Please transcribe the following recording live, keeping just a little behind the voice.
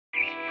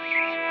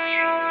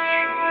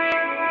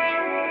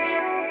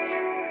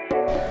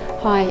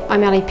Hi,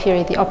 I'm Ali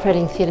Perry, the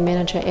Operating Theatre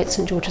Manager at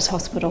St George's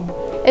Hospital.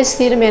 As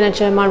Theatre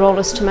Manager, my role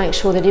is to make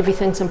sure that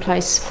everything's in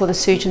place for the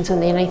surgeons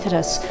and the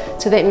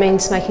anaesthetists. So that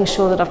means making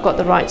sure that I've got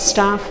the right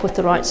staff with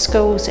the right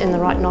skills and the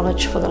right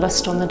knowledge for the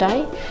list on the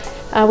day.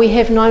 We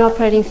have 9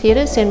 operating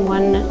theatres and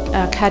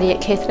 1 cardiac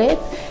cath lab.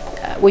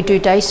 We do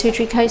day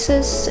surgery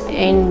cases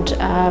and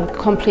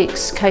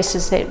complex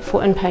cases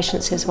for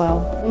inpatients as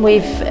well.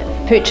 We've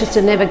purchased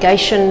a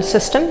navigation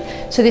system.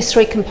 So there's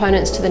 3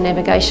 components to the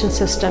navigation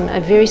system: a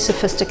very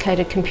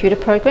sophisticated computer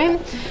program,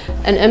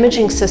 an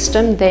imaging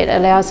system that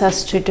allows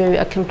us to do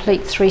a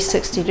complete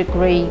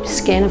 360-degree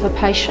scan of a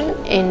patient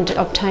and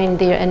obtain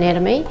their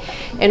anatomy,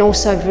 and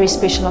also very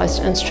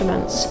specialised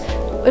instruments.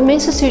 It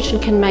means the surgeon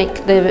can make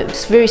the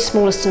very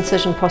smallest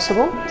incision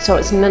possible, so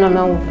it's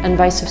minimal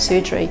invasive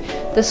surgery.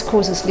 This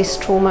causes less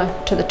trauma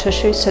to the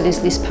tissue, so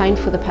there's less pain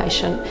for the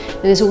patient.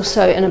 And there's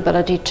also an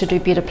ability to do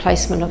better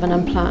placement of an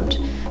implant.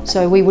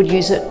 So we would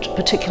use it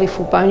particularly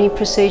for bony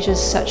procedures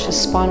such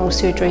as spinal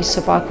surgery,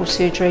 cervical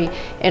surgery,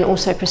 and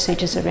also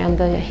procedures around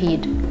the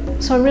head.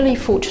 So I'm really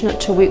fortunate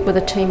to work with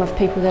a team of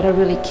people that are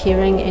really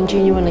caring and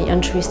genuinely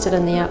interested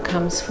in the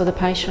outcomes for the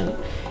patient.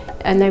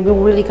 And they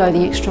will really go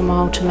the extra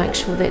mile to make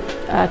sure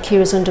that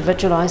care is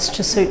individualised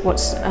to suit what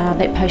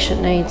that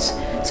patient needs.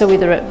 So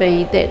whether it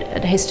be that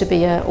it has to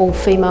be an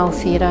all-female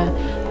theatre,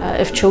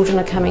 if children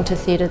are coming to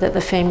theatre, that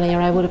the family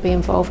are able to be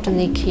involved in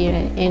their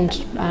care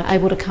and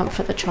able to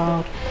comfort the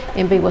child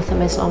and be with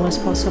them as long as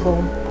possible.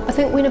 I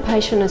think when a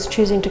patient is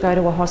choosing to go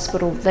to a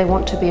hospital, they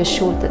want to be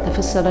assured that the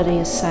facility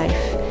is safe.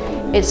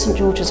 At St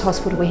George's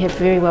Hospital we have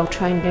very well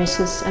trained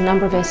nurses. A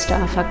number of our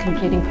staff are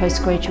completing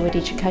postgraduate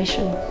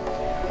education.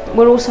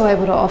 We're also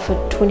able to offer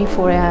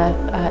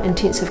 24-hour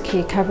intensive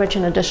care coverage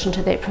in addition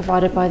to that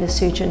provided by the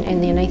surgeon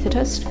and the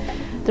anaesthetist.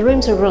 The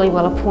rooms are really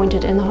well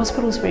appointed and the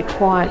hospital is very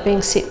quiet.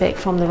 Being set back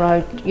from the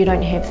road, you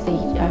don't have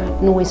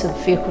the noise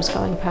of vehicles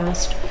going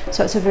past.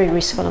 So it's a very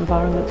restful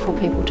environment for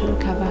people to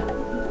recover.